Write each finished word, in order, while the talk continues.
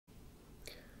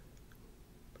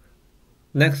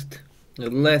Next,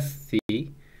 let's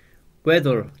see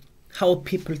whether how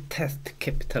people test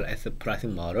capital as a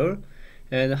pricing model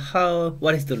and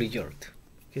what is the result.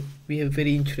 Okay, we have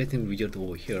very interesting result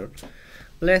over here.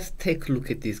 Let's take a look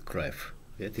at this graph.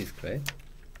 Okay, this graph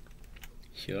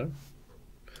here.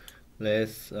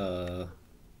 Let's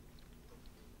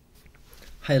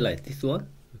highlight this one.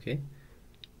 Okay,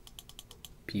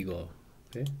 bigger.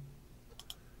 Okay,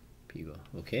 bigger.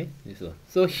 Okay, this one.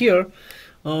 So here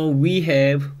we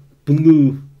have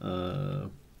blue.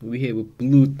 We have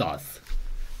blue dots.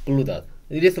 Blue dot.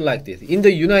 It is like this. In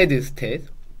the United States,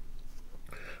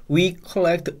 we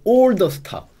collect all the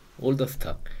stock, all the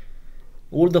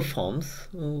firms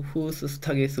whose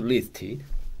stock is listed,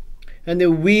 and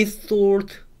then we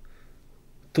sort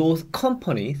those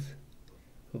companies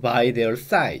by their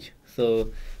size.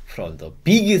 So from the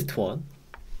biggest one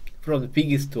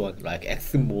like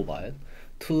ExxonMobil,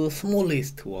 to the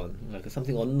smallest one like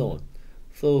something unknown.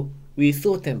 So we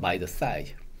sort them by the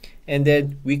size, and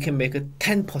then we can make a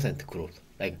 10% growth,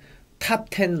 like top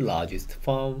 10 largest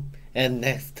firm and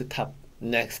next,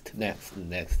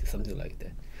 something like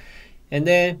that. And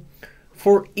then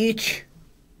for each,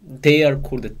 they are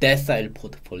called the decile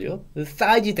portfolio, the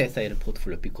size decile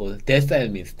portfolio, because decile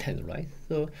means 10, right?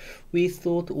 So we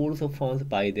sort all the funds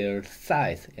by their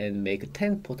size and make a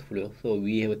 10 portfolio. So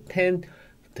we have a 10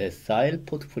 decile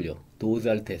portfolio. Those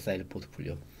are decile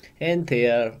portfolio, and they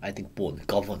are, I think,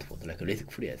 government bond, like a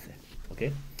risk-free asset.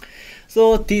 Okay,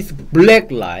 so this black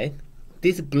line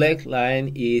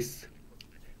is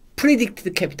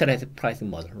predicted capital as a pricing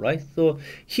model, right? So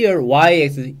here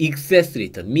y-axis excess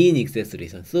return, mean excess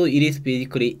return. So it is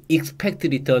basically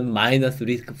expected return minus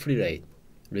risk-free rate,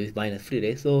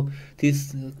 So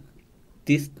this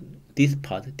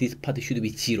part should be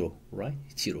zero, right?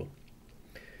 Zero.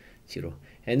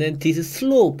 And then this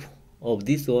slope of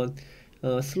this one,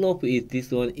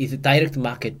 is direct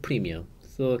market premium.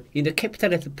 So in the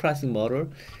capital as a pricing model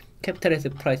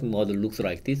looks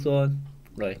like this one,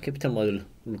 right? Capital model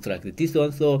looks like this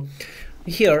one. So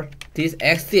here, this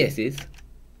x-axis,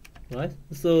 right?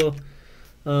 So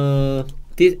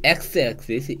this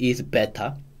x-axis is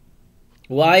beta,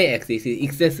 y-axis is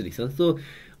excess return. So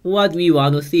what we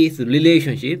want to see is the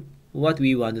relationship.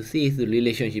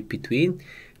 Between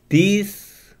this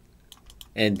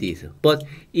and this. But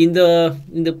in the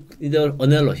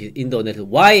analysis,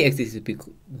 y-axis is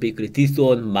basically this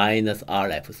one minus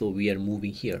RF. So we are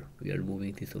moving here. We are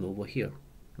moving this one over here,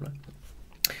 right?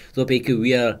 So basically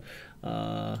we are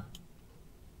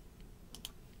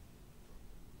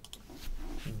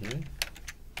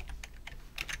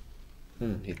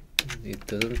it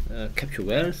doesn't capture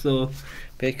well. So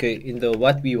basically in the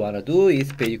what we want to do is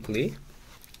basically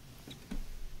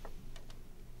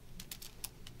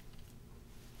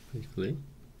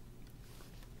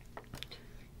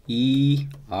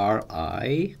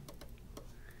ERI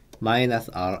minus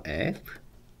RF,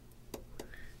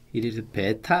 it is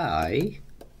beta I,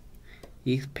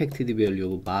 expected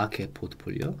value of market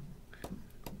portfolio,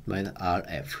 minus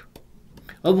RF.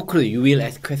 Of course, you will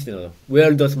ask question,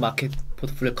 where does market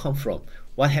portfolio come from?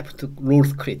 What happened to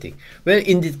loss critic? Well,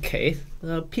 in this case,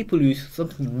 people use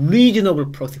something reasonable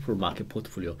proxy for market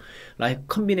portfolio, like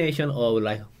combination of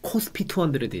like Kospi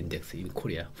 200 index in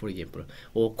Korea, for example,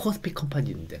 or Kospi composite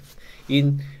index.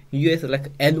 In US,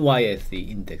 like NYSE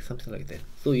index, something like that.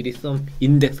 So it is some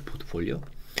index portfolio.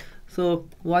 So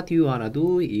what you wanna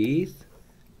do is,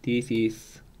 this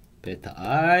is beta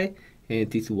I,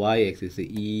 and this y-axis is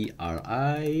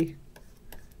ERI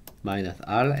minus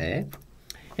RF.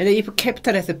 And if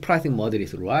capital as a pricing model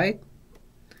is right,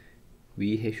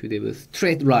 we should have a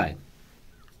straight line,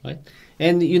 right?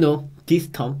 And you know, this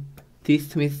term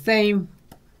is same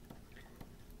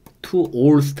to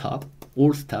all stock.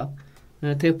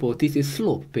 Therefore, this is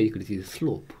slope. Basically, this is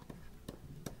slope.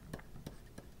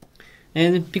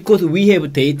 And because we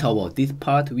have data about this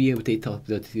part, we have data about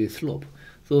this is slope.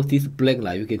 So this black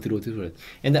line, you can draw this one.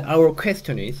 And our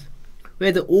question is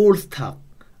whether all stocks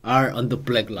are on the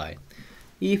black line.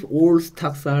 If all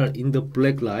stocks are in the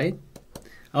black line,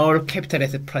 our capital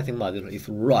asset pricing model is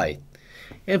right.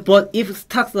 But if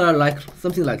stocks are like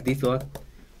something like this one,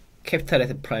 capital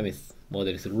asset pricing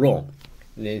model is wrong.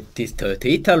 And then this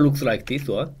data looks like this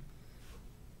one.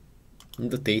 In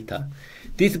the data,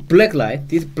 this black line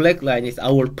is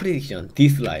our prediction.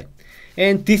 This line,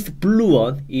 and this blue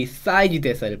one is size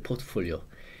decile portfolio,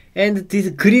 and this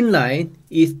green line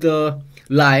is the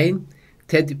line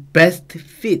that best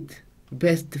fit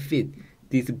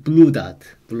this blue dot.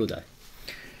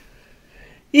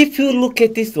 If you look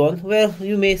at this one, well,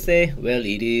 you may say, well,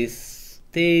 it is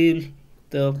still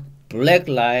the black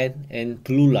line and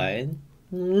blue line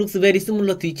looks very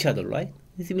similar to each other, right?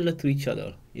 Similar to each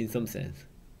other in some sense.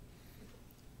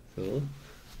 So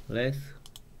let's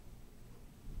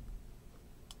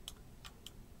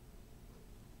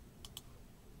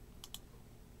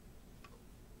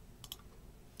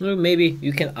or maybe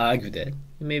you can argue that.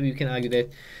 Maybe you can argue that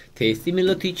they're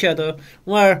similar to each other,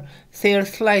 or they are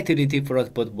slightly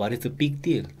different, but what is the big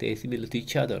deal? They're similar to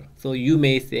each other. So you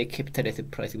may say capital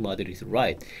asset pricing model is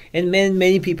right. And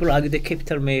many people argue that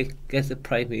capital asset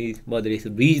pricing model is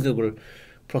a reasonable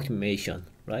approximation,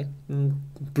 right?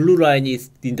 Blue line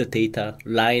is in the data,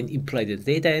 line implies the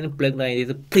data, and black line is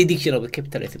a prediction of the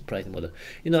capital asset pricing model.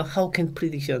 How can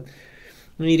prediction?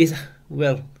 It is,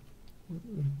 well,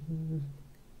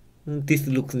 this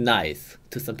looks nice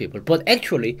to some people, but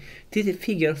actually this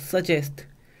figure suggests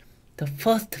the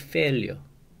first failure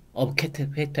of capital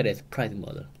asset pricing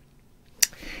model.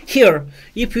 Here,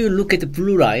 if you look at the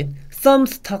blue line, some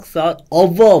stocks are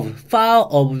far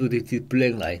above this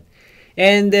black line,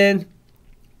 and then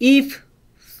if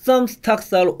some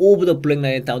stocks are over the black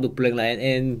line, down the black line,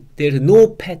 and there is no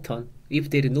pattern, if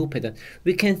there is no pattern,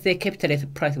 we can say capital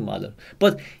asset pricing model.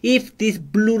 But if this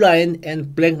blue line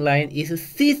and black line is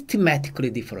systematically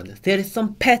different, there is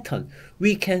some pattern,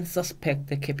 we can suspect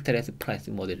the capital asset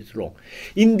pricing model is wrong.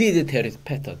 Indeed, there is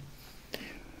pattern.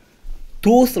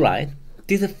 Those lines,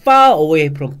 this is far away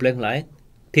from black line,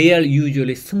 they are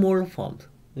usually small firms.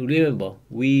 Remember,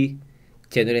 we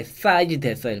generate size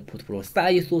decile portfolio,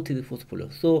 size sorted portfolio.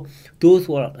 So those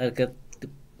were like a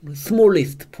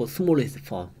smallest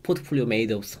firm, portfolio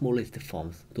made of smallest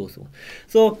firms, those ones.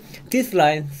 So this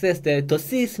line says that the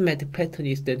systematic pattern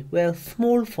is that, well,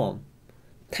 small firm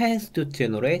tends to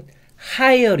generate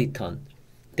higher return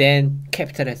than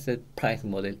capital asset price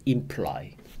model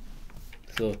imply.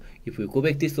 So if we go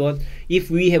back this one,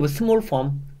 if we have a small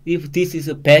firm, if this is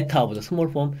a beta of the small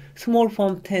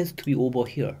firm tends to be over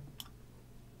here.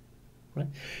 Right?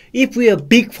 If we have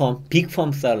big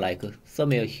firms are like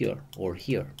somewhere here or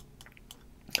here.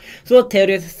 So there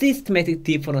is a systematic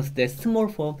difference that small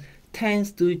firm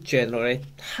tends to generate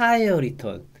higher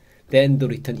return than the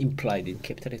return implied in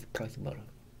capital asset pricing model.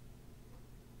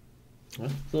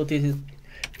 Right? So this is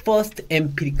first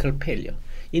empirical failure.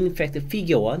 In fact,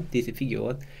 figure 1,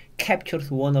 captures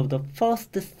one of the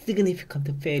first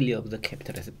significant failure of the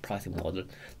capital asset pricing model.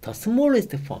 The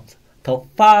smallest firms, the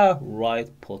far right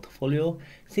portfolio,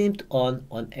 seem to earn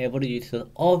on average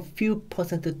a few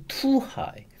percent too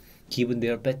high given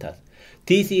their betas.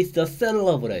 This is the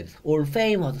celebrated or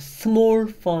famous small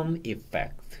firm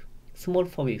effect. Small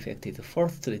firm effect is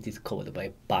firstly discovered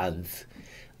by Barnes,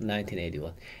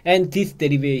 1981, and this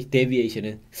deviation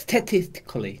is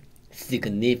statistically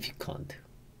significant.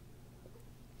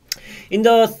 In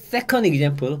the second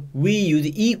example, we use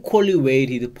equally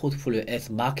weighted portfolio as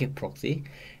market proxy,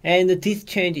 and this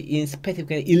change in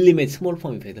specific eliminates small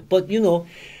firm effect. But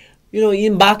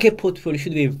in market portfolio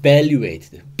should be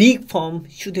evaluated. Big firm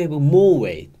should have more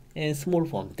weight, and small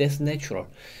firm, that's natural.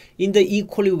 In the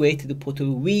equally weighted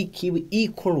portfolio, we give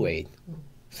equal weight.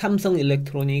 Samsung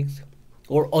Electronics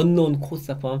or unknown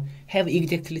Kosa firm have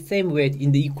exactly same weight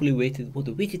in the equally weighted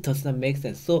portfolio, which does not make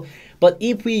sense. So, but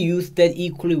if we use that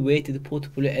equally weighted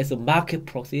portfolio as a market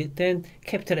proxy, then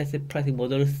capital asset pricing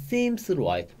model seems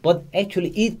right. But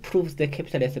actually, it proves that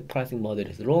capital asset pricing model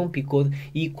is wrong because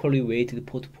equally weighted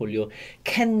portfolio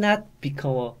cannot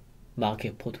become a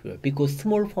market portfolio because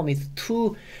small firm is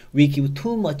we give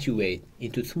too much weight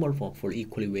into small firm for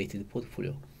equally weighted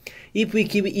portfolio. If we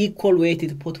give equal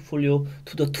weighted portfolio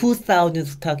to the 2,000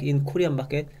 stock in Korean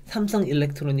market, Samsung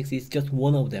Electronics is just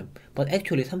one of them. But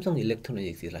actually, Samsung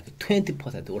Electronics is like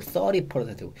 20% or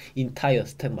 30% of entire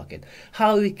stock market.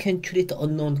 How we can treat the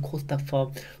unknown Kostak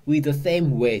firm with the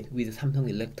same weight with Samsung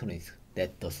Electronics?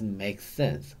 That doesn't make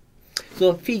sense.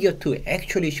 So figure 2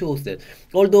 actually shows that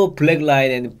although black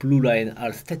line and blue line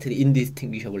are statically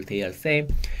indistinguishable, they are same.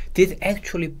 This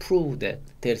actually proves that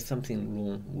there's something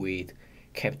wrong with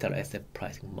capital asset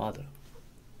pricing model.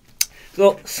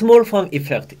 So small firm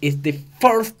effect is the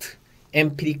first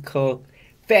empirical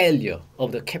failure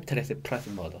of the capital asset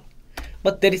pricing model.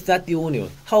 But that is not the only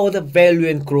one. How are the value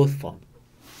and growth firm?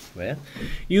 Well,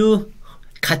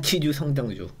 가치주,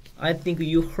 성장주. I think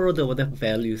you heard about the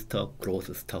value stock,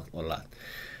 growth stock a lot.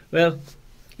 Well,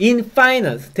 in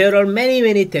finance, there are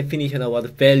many definitions about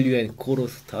value and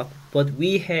growth stock, but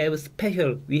we have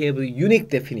a unique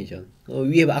definition.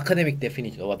 We have academic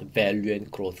definition about value and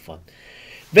growth fund.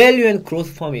 Value and growth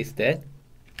fund is that,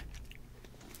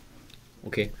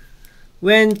 okay,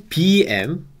 when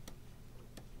BM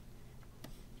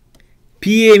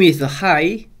is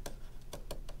high,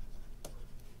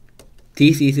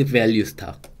 this is a value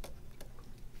stock.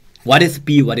 What is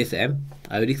B? What is M?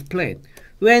 I will explain.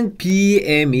 When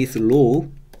BM is low,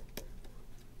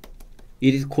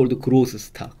 it is called growth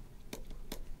stock.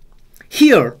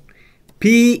 Here,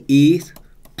 B is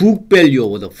book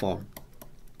value of the firm.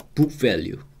 Book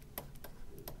value.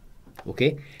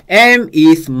 Okay. M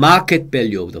is market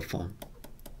value of the firm.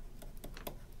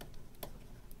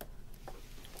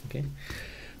 Okay.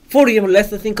 For example, let's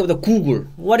think of the Google.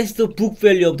 What is the book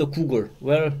value of the Google?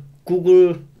 Well,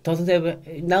 Google doesn't have,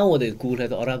 nowadays Google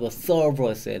has a lot of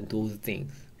servers and those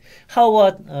things. How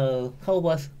about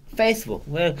Facebook?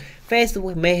 Well,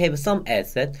 Facebook may have some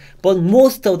asset, but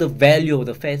most of the value of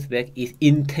the Facebook is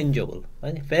intangible.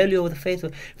 Right? Value of the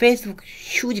Facebook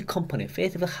huge company.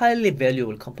 Facebook highly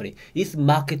valuable company. Its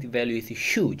market value is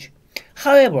huge.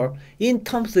 However, in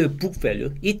terms of book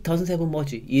value, it doesn't have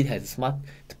much. It has smart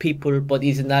people, but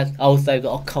it's not outside the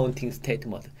accounting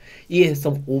statement. It has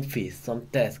some office, some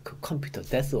desk, computer,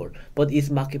 that's all. But its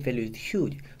market value is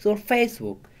huge. So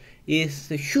Facebook is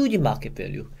a huge market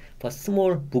value, but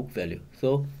small book value.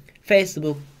 So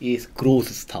Facebook is growth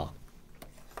stock.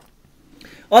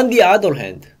 On the other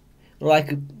hand, like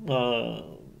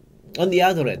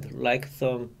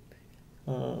some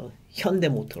Hyundai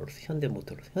Motors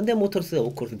is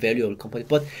of course valuable company,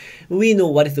 but we know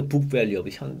what is the book value of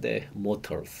Hyundai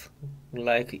Motors.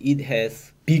 Like it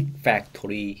has big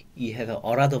factory, it has a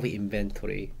lot of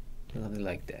inventory, something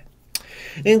like that.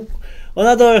 And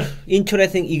another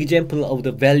interesting example of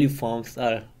the value firms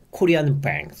are Korean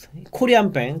banks. Korean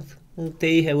banks,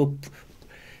 they have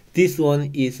this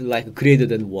one is like greater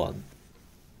than 1.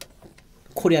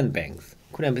 Korean banks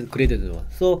greater than 1.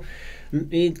 So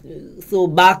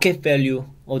market value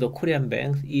of the Korean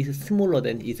banks is smaller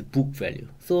than its book value.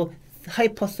 So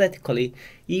hypothetically,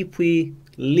 if we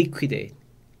liquidate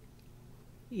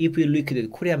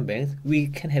Korean banks, we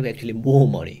can have actually more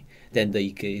money than the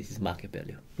its market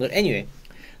value. But anyway,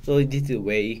 so this is a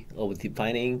way of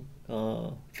defining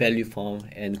value firm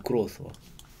and growth firm.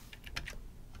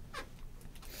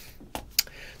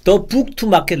 The book to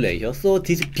market ratio. So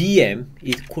this BM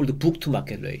is called book to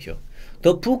market ratio.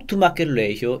 The book to market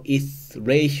ratio is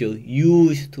ratio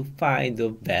used to find the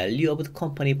value of the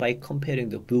company by comparing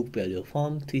the book value of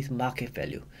firm to its market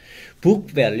value. Book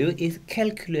value is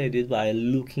calculated by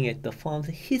looking at the firm's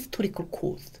historical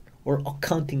cost or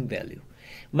accounting value.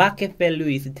 Market value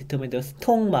is determined by the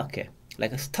stock market,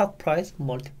 like a stock price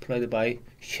multiplied by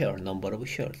number of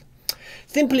shares.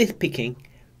 Simply speaking,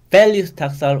 value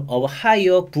stocks are of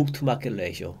higher book to market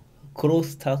ratio. Growth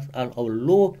stocks are of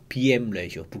low BM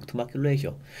ratio, book to market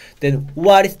ratio. Then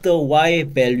what is the why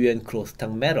value and growth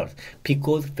stock matters?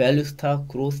 Because value stock,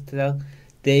 growth stock,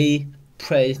 they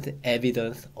praised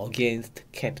evidence against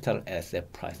capital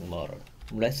asset pricing model.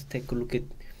 Let's take a look at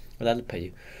another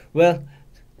page. Well,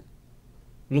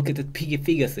 look at the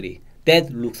figure 3.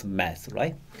 That looks math,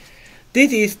 right?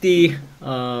 This is the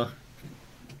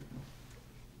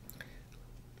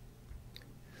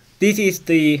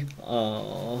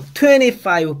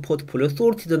 25 portfolio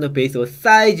sorted on the basis of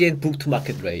size and book to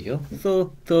market ratio.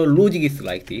 So the logic is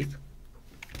like this.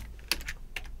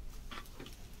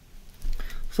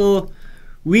 So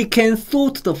we can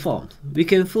sort the firms. We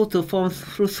can sort the firms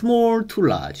from small to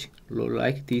large.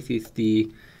 Like this is the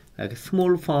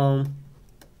small firm.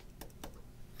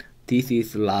 This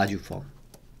is large firm,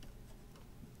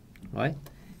 right?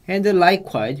 And then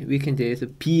likewise, we can say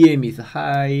BM is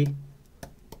high.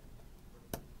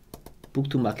 Book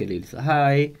to market is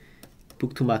high,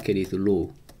 book to market is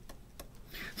low.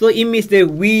 So it means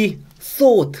that we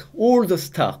sort all the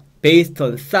stock based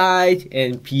on size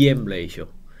and BM ratio.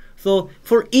 So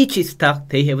for each stock,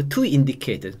 they have 2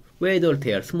 indicators, whether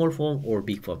they are small firm or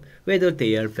big firm, whether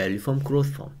they are value firm,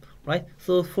 growth firm, right?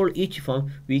 So for each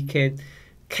firm, we can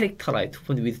characterize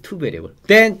with 2 variables.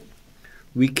 Then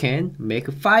we can make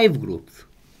 5 groups.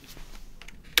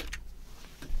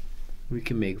 We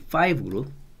can make 5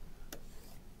 groups.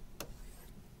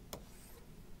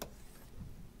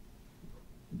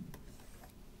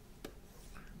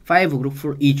 5 groups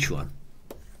for each one.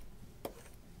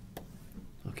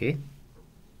 Okay.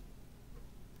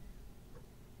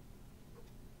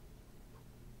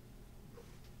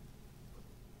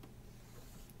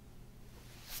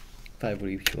 Five for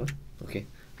each one. Okay.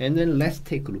 And then let's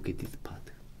take a look at this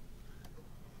part.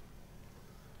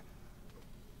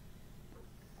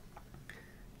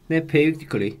 Then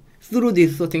basically, through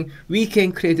this sorting, we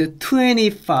can create a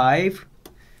 25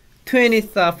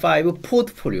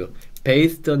 portfolio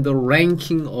based on the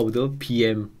ranking of the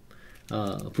BM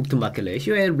book to market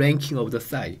ratio and ranking of the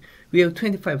size. We have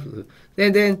 25.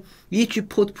 And then each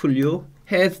portfolio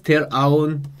has their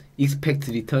own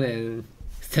expected return and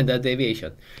standard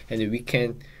deviation. And we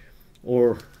can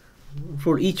or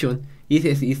for each one, it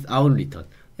has its own return.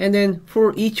 And then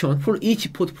for each one, for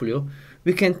each portfolio,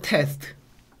 we can test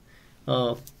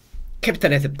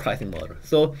capital asset pricing model.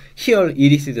 So here it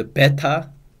is the beta,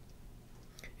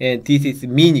 and this is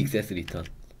mean excess return.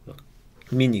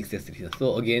 Mean excess return.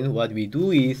 So again, what we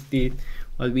do is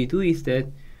that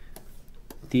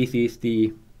this is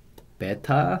the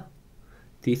beta,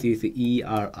 this is the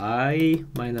ERI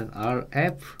minus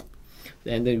RF,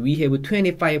 and then we have a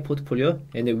 25 portfolio,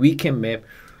 and then we can map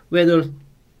whether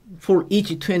for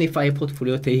each 25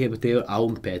 portfolio they have their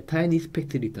own beta and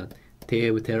expected return. They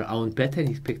have their own beta and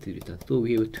expected return. So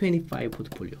we have 25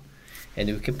 portfolio, and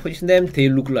we can position them. They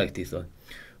look like this one.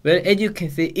 Well, as you can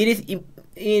see, it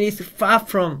is far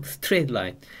from straight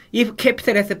line. If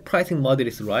capital asset pricing model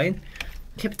is right,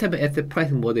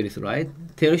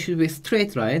 there should be a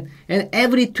straight line, and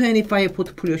every 25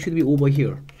 portfolio should be over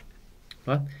here,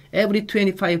 right? Every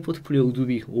 25 portfolio would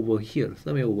be over here,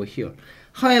 somewhere over here.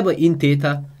 However, in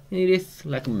data, it is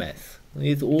like a mess.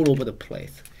 It's all over the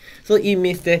place. So it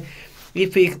means that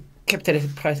if we capital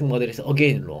asset pricing model is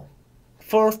again wrong.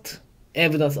 First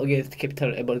evidence against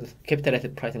capital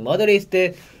asset pricing model is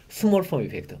the small form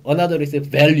effect. Another is the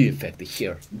value effect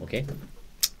here. Okay,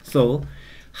 so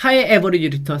higher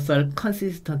average returns are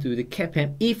consistent with the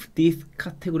CAPM if this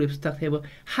category of stocks have a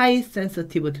high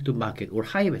sensitivity to market or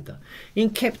high beta.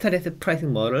 In capital asset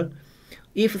pricing model,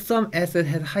 if some asset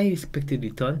has high expected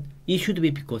return, it should be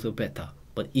because of beta,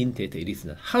 but in data it is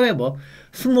not. However,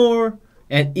 small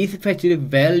and especially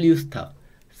value stock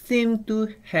seem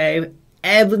to have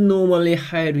abnormally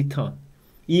high return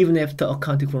even after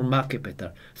accounting for market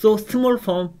beta. So small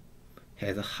firm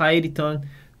has a high return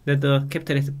that the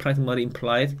capital asset pricing model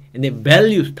implies, and the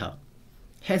value stock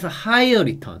has a higher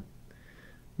return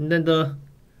than the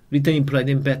return implied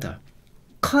in beta.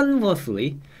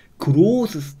 Conversely,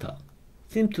 growth stock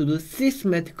seem to do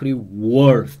systematically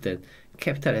worse than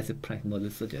capital asset pricing model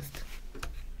suggests.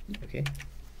 Okay,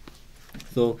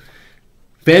 so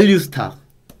value stock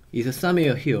is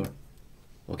somewhere here,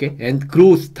 okay, and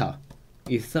growth stock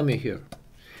is somewhere here,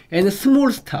 and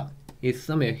small stock is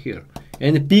somewhere here,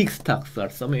 and big stocks are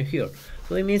somewhere here.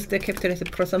 So it means that capital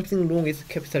asset price, something wrong with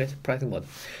capital asset pricing model.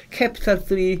 Capital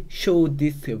 3 showed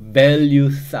this value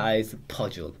size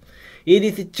puzzle. It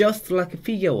is just like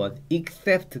figure 1,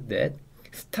 except that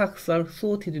stocks are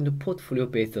sorted into portfolio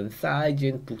based on size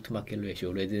and booked market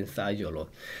ratio rather than size alone.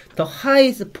 The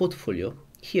highest portfolio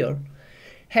here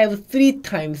have 3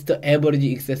 times the average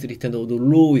excess return of the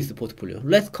lowest portfolio.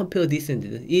 Let's compare this and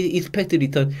this. Expected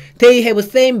return, they have the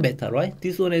same beta, right?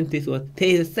 This one and this one,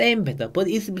 they have the same beta, but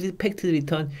its expected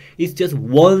return is just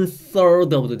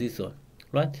 1/3 of this one,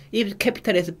 right? If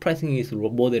capital asset pricing is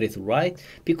model is right,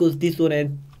 because this one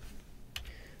and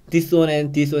this one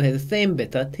and this one has the same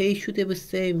beta, they should have the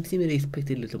same similar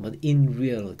expected return, but in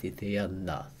reality they are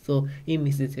not. So it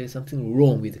means that there is something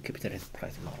wrong with the capital asset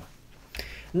pricing model.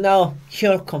 Now,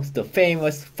 here comes the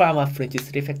famous pharma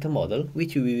franchise 3-factor model,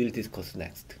 which we will discuss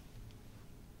next.